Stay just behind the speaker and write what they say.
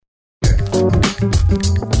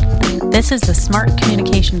This is the Smart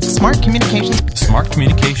Communications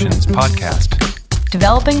podcast.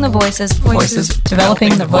 Developing the voices,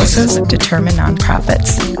 developing the voices of determined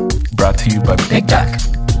nonprofits. Brought to you by Big Duck.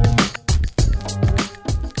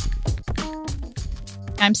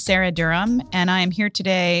 I'm Sarah Durham, and I am here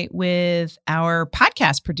today with our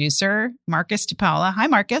podcast producer, Marcus DePaula. Hi,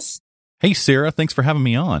 Marcus. Hey, Sarah. Thanks for having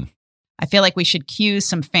me on. I feel like we should cue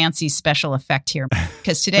some fancy special effect here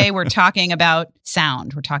because today we're talking about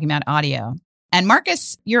sound. We're talking about audio. And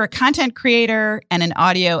Marcus, you're a content creator and an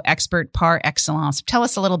audio expert par excellence. Tell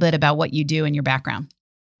us a little bit about what you do and your background.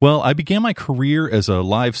 Well, I began my career as a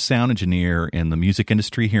live sound engineer in the music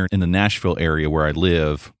industry here in the Nashville area where I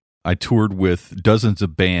live. I toured with dozens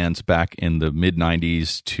of bands back in the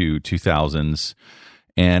mid-90s to 2000s.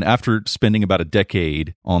 And after spending about a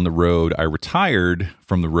decade on the road, I retired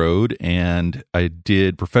from the road and I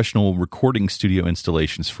did professional recording studio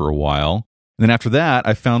installations for a while. And then after that,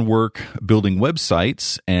 I found work building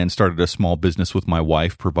websites and started a small business with my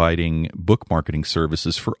wife providing book marketing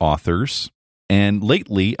services for authors. And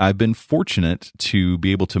lately, I've been fortunate to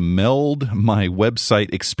be able to meld my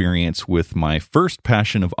website experience with my first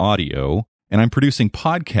passion of audio. And I'm producing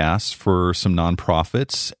podcasts for some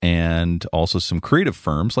nonprofits and also some creative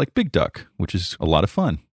firms like Big Duck, which is a lot of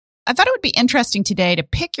fun. I thought it would be interesting today to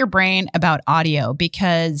pick your brain about audio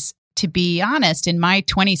because, to be honest, in my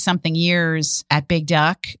 20-something years at Big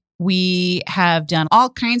Duck, we have done all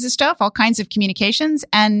kinds of stuff, all kinds of communications.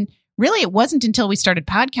 And really, it wasn't until we started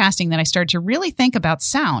podcasting that I started to really think about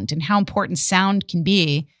sound and how important sound can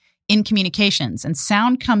be in communications. And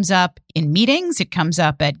sound comes up in meetings, it comes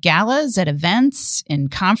up at galas, at events, in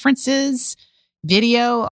conferences,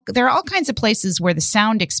 video. There are all kinds of places where the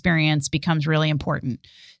sound experience becomes really important.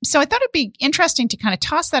 So I thought it'd be interesting to kind of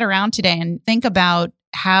toss that around today and think about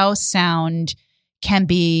how sound can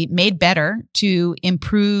be made better to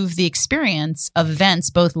improve the experience of events,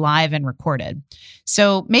 both live and recorded.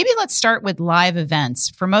 So maybe let's start with live events.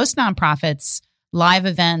 For most nonprofits, live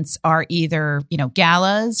events are either,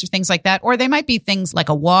 galas or things like that, or they might be things like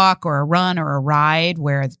a walk or a run or a ride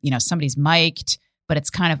where, somebody's mic'd, but it's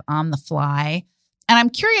kind of on the fly. And I'm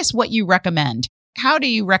curious what you recommend. How do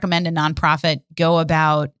you recommend a nonprofit go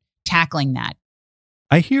about tackling that?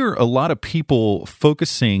 I hear a lot of people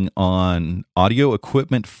focusing on audio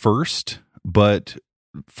equipment first, but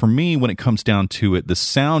for me, when it comes down to it, the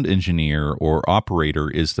sound engineer or operator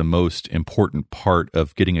is the most important part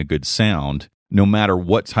of getting a good sound, no matter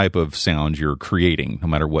what type of sound you're creating, no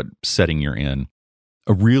matter what setting you're in.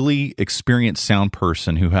 A really experienced sound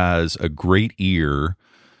person who has a great ear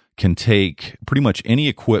can take pretty much any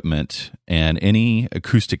equipment and any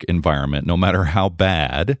acoustic environment, no matter how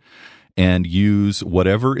bad, and use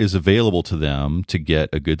whatever is available to them to get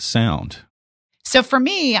a good sound. So for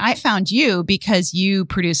me, I found you because you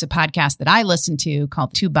produce a podcast that I listen to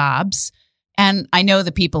called Two Bobs. And I know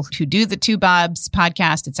the people who do the Two Bobs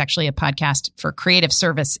podcast. It's actually a podcast for creative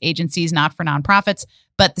service agencies, not for nonprofits.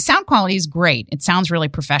 But the sound quality is great. It sounds really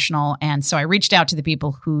professional. And so I reached out to the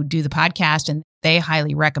people who do the podcast and they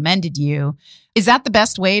highly recommended you. Is that the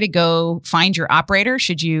best way to go find your operator?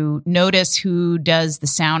 Should you notice who does the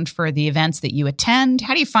sound for the events that you attend?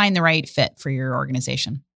 How do you find the right fit for your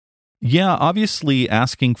organization? Yeah, obviously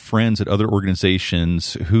asking friends at other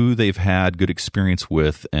organizations who they've had good experience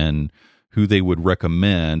with and who they would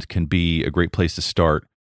recommend can be a great place to start.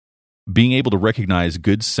 Being able to recognize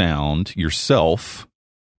good sound yourself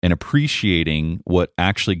and appreciating what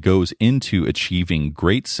actually goes into achieving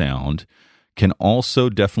great sound can also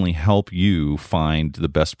definitely help you find the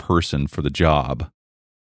best person for the job.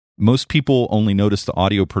 Most people only notice the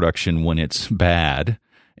audio production when it's bad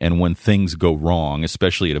and when things go wrong,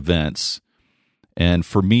 especially at events. And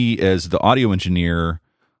for me, as the audio engineer,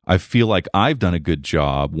 I feel like I've done a good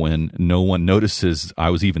job when no one notices I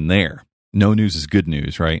was even there. No news is good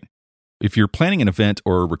news, right? If you're planning an event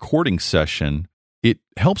or a recording session, it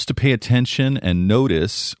helps to pay attention and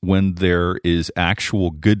notice when there is actual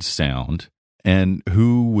good sound and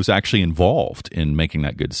who was actually involved in making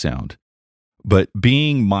that good sound. But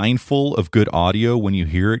being mindful of good audio when you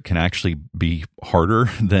hear it can actually be harder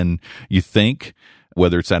than you think,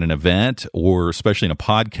 whether it's at an event or especially in a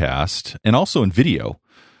podcast and also in video.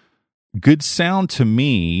 Good sound to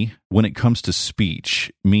me, when it comes to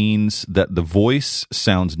speech, means that the voice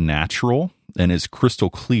sounds natural and is crystal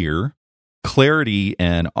clear. Clarity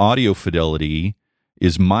and audio fidelity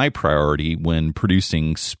is my priority when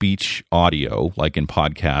producing speech audio, like in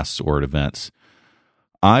podcasts or at events.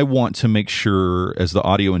 I want to make sure, as the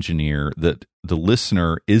audio engineer, that the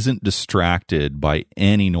listener isn't distracted by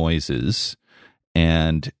any noises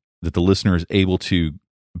and that the listener is able to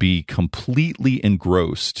be completely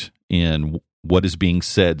engrossed in what is being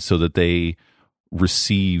said so that they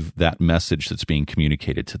receive that message that's being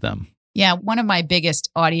communicated to them. Yeah, one of my biggest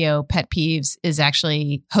audio pet peeves is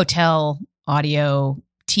actually hotel audio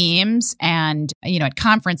teams. And, at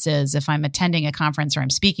conferences, if I'm attending a conference or I'm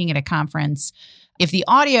speaking at a conference, if the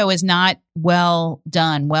audio is not well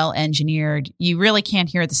done, well engineered, you really can't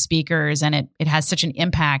hear the speakers, and it has such an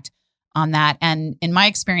impact on that. And in my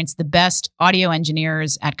experience, the best audio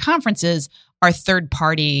engineers at conferences are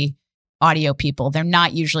third-party audio people. They're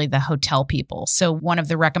not usually the hotel people. So one of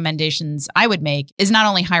the recommendations I would make is not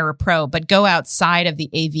only hire a pro, but go outside of the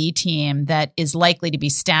AV team that is likely to be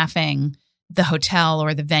staffing the hotel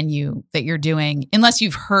or the venue that you're doing, unless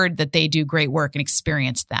you've heard that they do great work and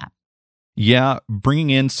experienced that. Yeah, bringing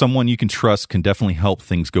in someone you can trust can definitely help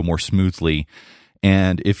things go more smoothly.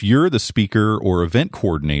 And if you're the speaker or event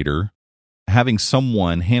coordinator, having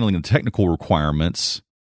someone handling the technical requirements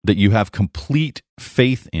that you have complete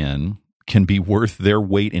faith in can be worth their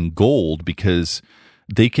weight in gold, because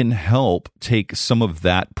they can help take some of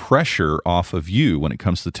that pressure off of you when it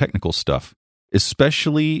comes to the technical stuff,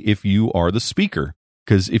 especially if you are the speaker.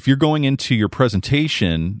 Because if you're going into your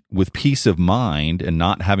presentation with peace of mind and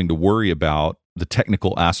not having to worry about the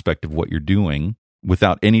technical aspect of what you're doing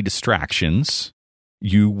without any distractions,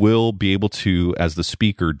 you will be able to, as the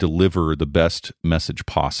speaker, deliver the best message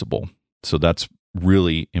possible. So that's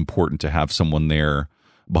really important to have someone there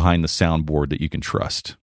behind the soundboard that you can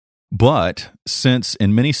trust. But since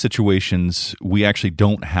in many situations we actually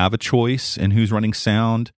don't have a choice in who's running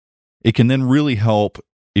sound, it can then really help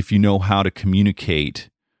if you know how to communicate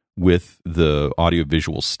with the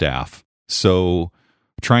audiovisual staff. So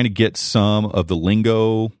trying to get some of the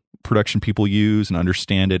lingo production people use and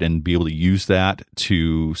understand it and be able to use that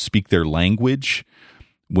to speak their language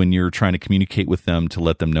when you're trying to communicate with them to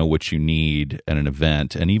let them know what you need at an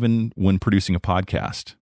event, and even when producing a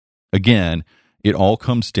podcast. Again, it all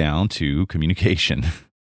comes down to communication.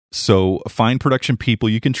 So find production people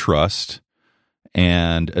you can trust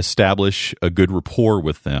and establish a good rapport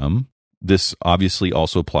with them. This obviously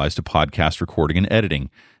also applies to podcast recording and editing.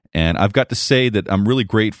 And I've got to say that I'm really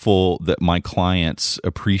grateful that my clients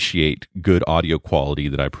appreciate good audio quality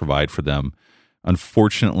that I provide for them.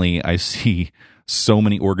 Unfortunately, I see so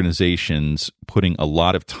many organizations putting a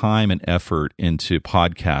lot of time and effort into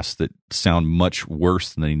podcasts that sound much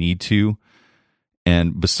worse than they need to.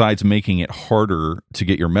 And besides making it harder to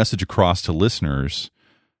get your message across to listeners,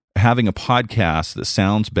 having a podcast that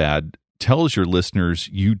sounds bad tells your listeners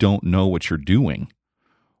you don't know what you're doing,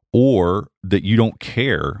 or that you don't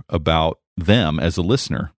care about them as a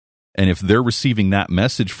listener. And if they're receiving that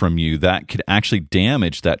message from you, that could actually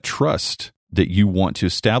damage that trust that you want to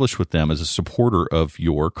establish with them as a supporter of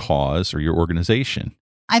your cause or your organization.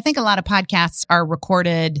 I think a lot of podcasts are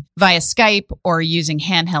recorded via Skype or using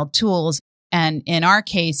handheld tools. And in our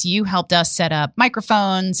case, you helped us set up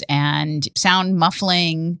microphones and sound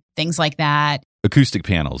muffling, things like that. Acoustic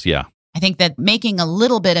panels, yeah. I think that making a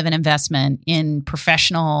little bit of an investment in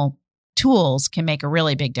professional tools can make a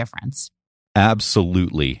really big difference.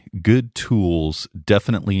 Absolutely. Good tools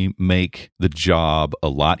definitely make the job a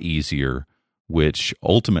lot easier, which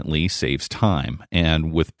ultimately saves time.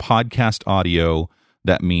 And with podcast audio,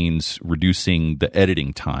 that means reducing the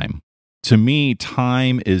editing time. To me,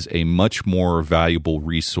 time is a much more valuable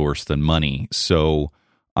resource than money. So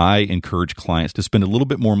I encourage clients to spend a little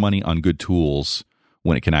bit more money on good tools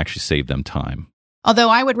when it can actually save them time. Although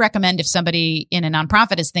I would recommend, if somebody in a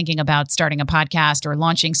nonprofit is thinking about starting a podcast or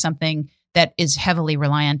launching something that is heavily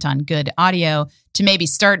reliant on good audio, to maybe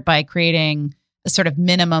start by creating a sort of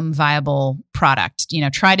minimum viable product.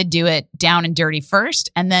 Try to do it down and dirty first.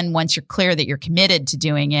 And then once you're clear that you're committed to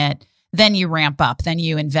doing it, then you ramp up, then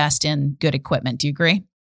you invest in good equipment. Do you agree?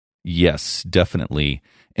 Yes, definitely.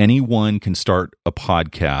 Anyone can start a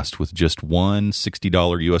podcast with just one $60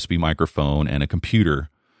 USB microphone and a computer.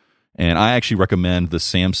 And I actually recommend the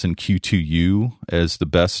Samson Q2U as the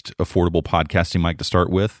best affordable podcasting mic to start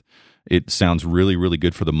with. It sounds really, really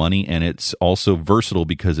good for the money, and it's also versatile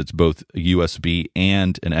because it's both a USB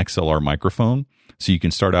and an XLR microphone. So you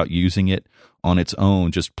can start out using it on its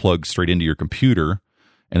own, just plug straight into your computer.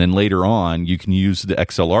 And then later on, you can use the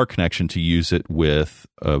XLR connection to use it with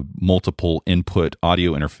a multiple input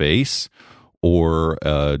audio interface or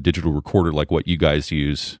a digital recorder like what you guys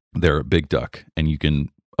use there at Big Duck. And you can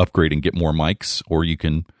upgrade and get more mics, or you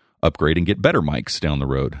can upgrade and get better mics down the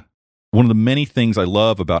road. One of the many things I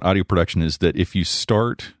love about audio production is that if you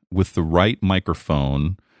start with the right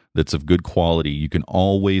microphone that's of good quality, you can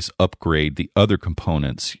always upgrade the other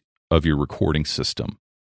components of your recording system.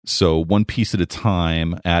 So one piece at a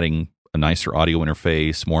time, adding a nicer audio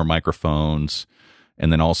interface, more microphones,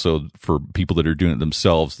 And then also for people that are doing it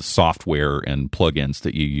themselves, the software and plugins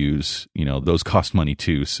that you use, those cost money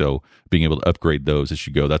too. So being able to upgrade those as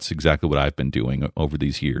you go, that's exactly what I've been doing over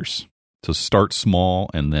these years. So start small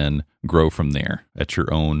and then grow from there at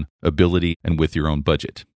your own ability and with your own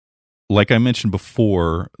budget. Like I mentioned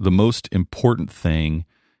before, the most important thing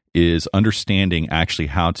is understanding actually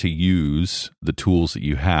how to use the tools that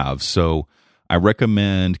you have. So I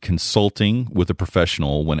recommend consulting with a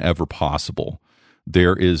professional whenever possible.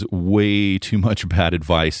 There is way too much bad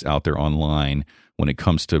advice out there online when it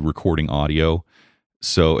comes to recording audio.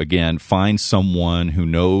 So again, find someone who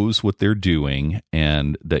knows what they're doing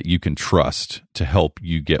and that you can trust to help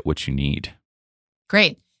you get what you need.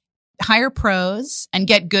 Great. Hire pros and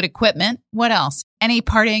get good equipment. What else? Any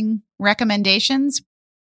parting recommendations?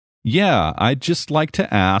 Yeah, I'd just like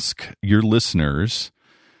to ask your listeners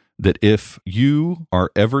that if you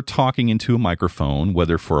are ever talking into a microphone,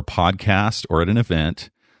 whether for a podcast or at an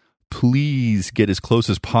event, please get as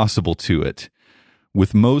close as possible to it.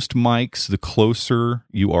 With most mics, the closer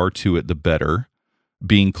you are to it, the better.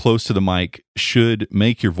 Being close to the mic should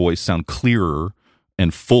make your voice sound clearer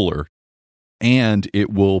and fuller, and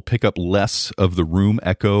it will pick up less of the room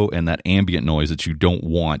echo and that ambient noise that you don't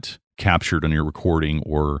want captured on your recording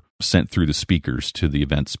or sent through the speakers to the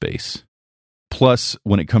event space. Plus,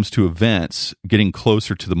 when it comes to events, getting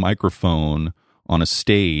closer to the microphone on a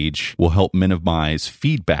stage will help minimize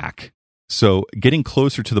feedback. So getting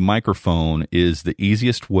closer to the microphone is the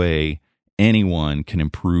easiest way anyone can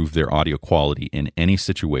improve their audio quality in any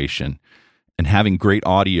situation. And having great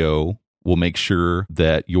audio will make sure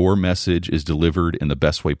that your message is delivered in the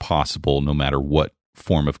best way possible, no matter what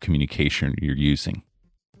form of communication you're using.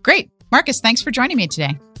 Great. Marcus, thanks for joining me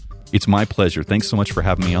today. It's my pleasure. Thanks so much for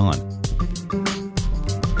having me on.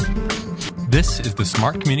 This is the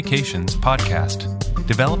Smart Communications Podcast,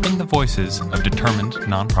 developing the voices of determined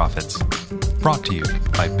nonprofits. Brought to you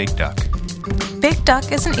by Big Duck. Big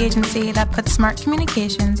Duck is an agency that puts smart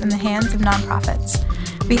communications in the hands of nonprofits.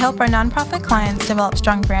 We help our nonprofit clients develop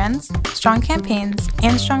strong brands, strong campaigns,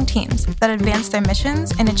 and strong teams that advance their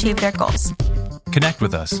missions and achieve their goals. Connect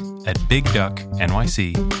with us at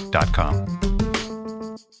bigducknyc.com.